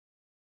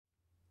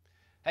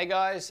Hey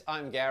guys,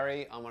 I'm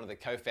Gary. I'm one of the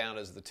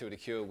co-founders of the Tour de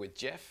Cure with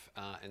Jeff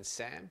and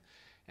Sam.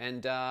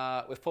 And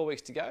with 4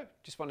 weeks to go,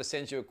 just want to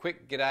send you a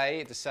quick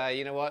g'day to say,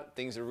 you know what,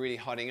 things are really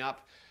hotting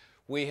up.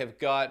 We have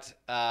got,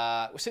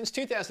 since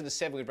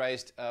 2007, we've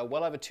raised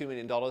well over $2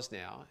 million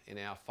now in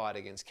our fight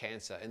against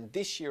cancer. And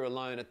this year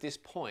alone, at this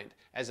point,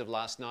 as of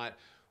last night,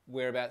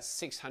 we're about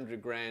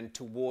 600 grand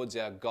towards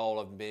our goal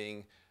of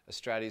being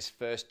Australia's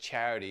first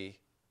charity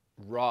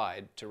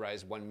ride to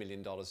raise $1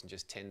 million in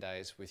just 10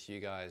 days with you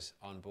guys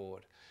on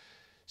board.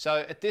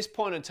 So at this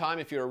point in time,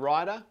 if you're a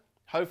rider,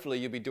 hopefully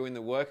you'll be doing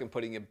the work and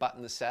putting your butt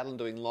in the saddle and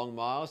doing long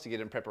miles to get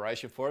in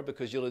preparation for it,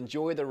 because you'll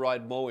enjoy the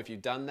ride more if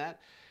you've done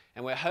that.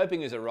 And we're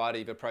hoping as a rider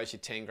you've approached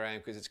your 10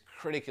 grand, because it's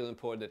critically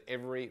important that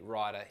every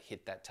rider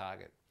hit that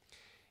target.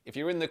 If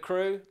you're in the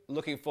crew,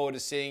 looking forward to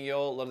seeing you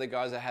all. A lot of the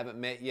guys I haven't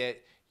met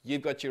yet,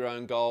 you've got your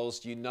own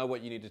goals, you know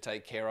what you need to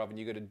take care of, and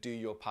you've got to do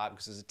your part,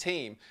 because as a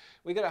team,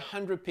 we've got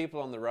 100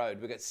 people on the road,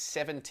 we've got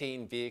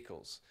 17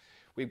 vehicles.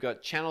 We've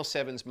got Channel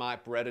 7's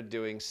Mike Beretta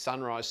doing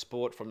sunrise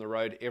sport from the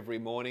road every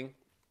morning.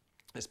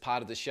 As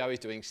part of the show, he's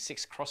doing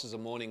 6 crosses a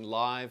morning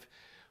live.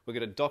 We've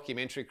got a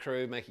documentary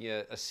crew making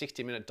a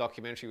 60-minute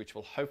documentary which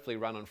will hopefully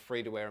run on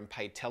free-to-air and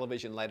paid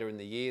television later in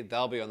the year.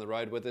 They'll be on the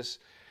road with us.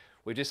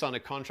 We've just signed a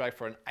contract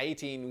for an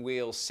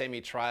 18-wheel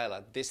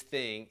semi-trailer. This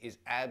thing is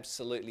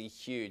absolutely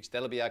huge.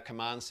 That'll be our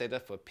command center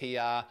for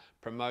PR,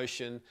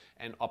 promotion,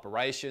 and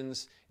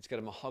operations. It's got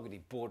a mahogany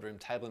boardroom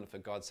table in it, for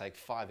God's sake,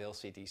 5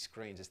 LCD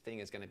screens. This thing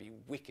is going to be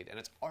wicked, and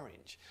it's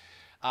orange.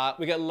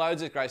 We've got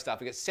loads of great stuff.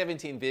 We've got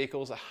 17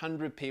 vehicles,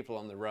 100 people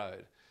on the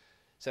road.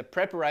 So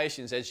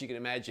preparations, as you can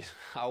imagine,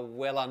 are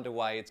well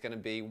underway. It's going to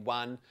be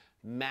one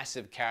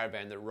massive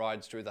caravan that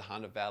rides through the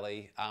Hunter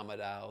Valley,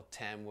 Armidale,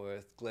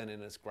 Tamworth, Glen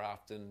Innes,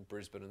 Grafton,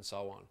 Brisbane, and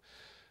so on.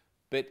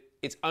 But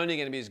it's only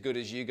going to be as good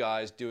as you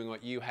guys doing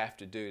what you have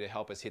to do to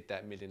help us hit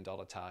that $1 million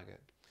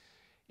target.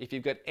 If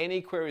you've got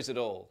any queries at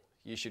all,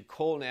 you should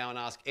call now and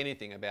ask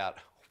anything about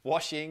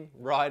washing,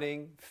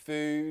 riding,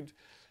 food,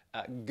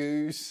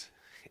 goose,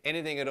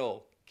 anything at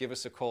all. Give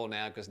us a call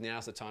now, because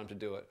now's the time to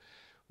do it.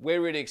 We're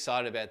really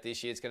excited about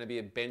this year. It's going to be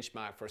a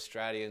benchmark for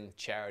Australian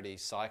charity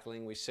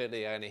cycling. We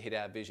certainly are going to hit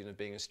our vision of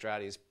being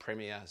Australia's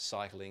premier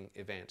cycling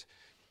event.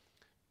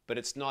 But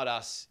it's not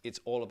us, it's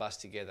all of us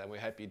together, and we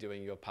hope you're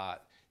doing your part.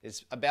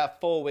 It's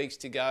about 4 weeks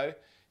to go.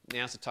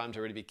 Now's the time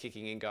to really be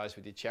kicking in, guys,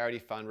 with your charity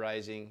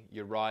fundraising,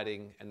 your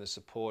riding, and the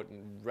support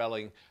and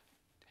rallying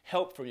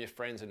help from your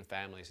friends and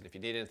families. And if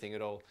you need anything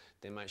at all,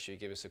 then make sure you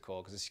give us a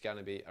call, because it's going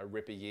to be a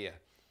ripper year.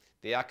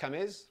 The outcome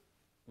is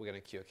we're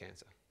going to cure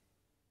cancer.